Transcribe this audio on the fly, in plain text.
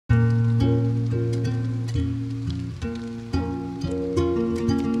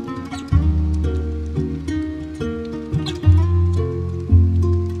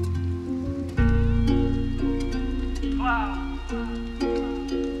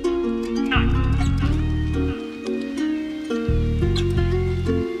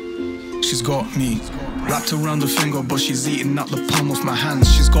she's got me wrapped around the finger, but she's eating up the palm of my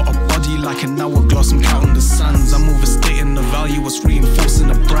hands. She's got a body like an hourglass, I'm counting the sands. I'm overstating the value, what's reinforcing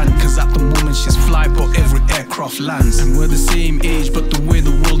the brand. Cause at the moment she's fly, but every aircraft lands. And we're the same age, but the way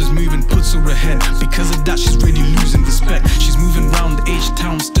the world is moving puts her ahead. Because of that she's really losing respect. She's moving round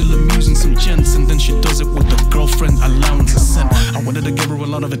H-Town, still amusing some gents. And then she does it with a girlfriend allowance a cent. I wanted to give her a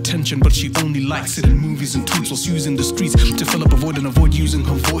lot of attention, but she only likes it in movies and tweets, whilst using the streets to fill up a void and avoid using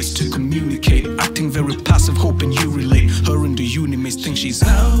her voice to communicate. Acting very passive, hoping you relate. Her and the uni mates think she's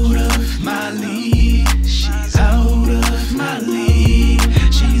out of my league. She's out of my league.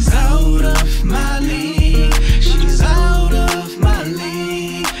 She's out of my league. She's out of my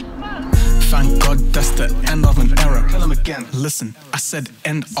league. Thank God that's the end of an era. Tell him again. Listen, I said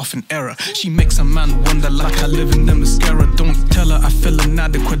end of an era. She makes a man wonder like I live in the mascara. Don't tell her I feel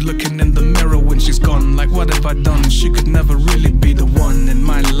inadequate looking in the mirror when she's gone. Like what have I done? She could never really be the one in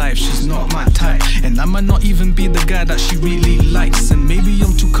my life. She's not my type, and I might not even be the guy that she really likes. And maybe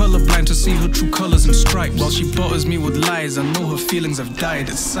I'm too colorblind to see her true colors and stripes. While she butters me with lies, I know her feelings have died.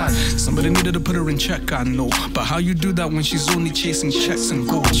 It's sad. Somebody needed to put her in check, I know. But how you do that when she's only chasing checks and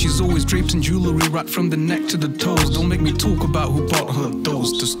gold? She's always draped in jewelry wrapped from the neck to the toes. Don't make me talk about who bought her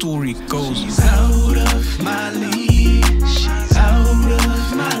those. The story goes, she's out of my league. She's out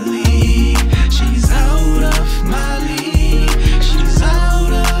of my league. She's out of my league. She's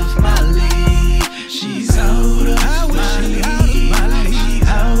out of my league. She's out of my league. She's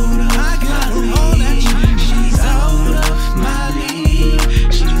out of my league. She's out of my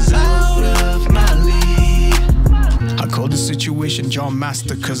league. She's out of my league. I called the situation John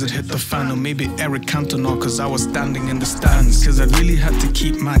Master cause it hit the fan. Or maybe Eric Cantona cause I was standing in the stands. Cause I really had to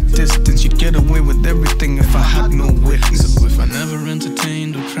keep my distance. You'd get away with everything if I had no witness. So if I never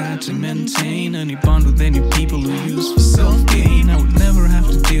entertained or tried to maintain any bond with any people who use for self-gain, I would never have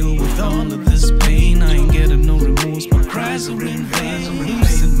to deal with all of this pain. I ain't getting no remorse, my cries are in vain. I'm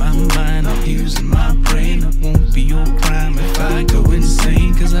losing my mind, I'm using my brain. It won't be your crime if I go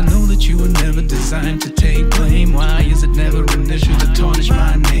insane. Cause I know that you were never designed to take blame. Why is it never an issue to tarnish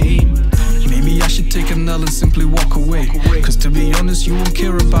my name? Maybe I should take an L and simply walk away. Cause to be honest, you won't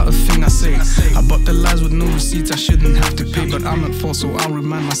care about a thing I say. I bought the lies with no receipts, I shouldn't have to pay. But I'm at fault, so I'll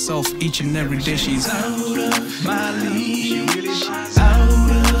remind myself each and every day. She's out of my league. She's out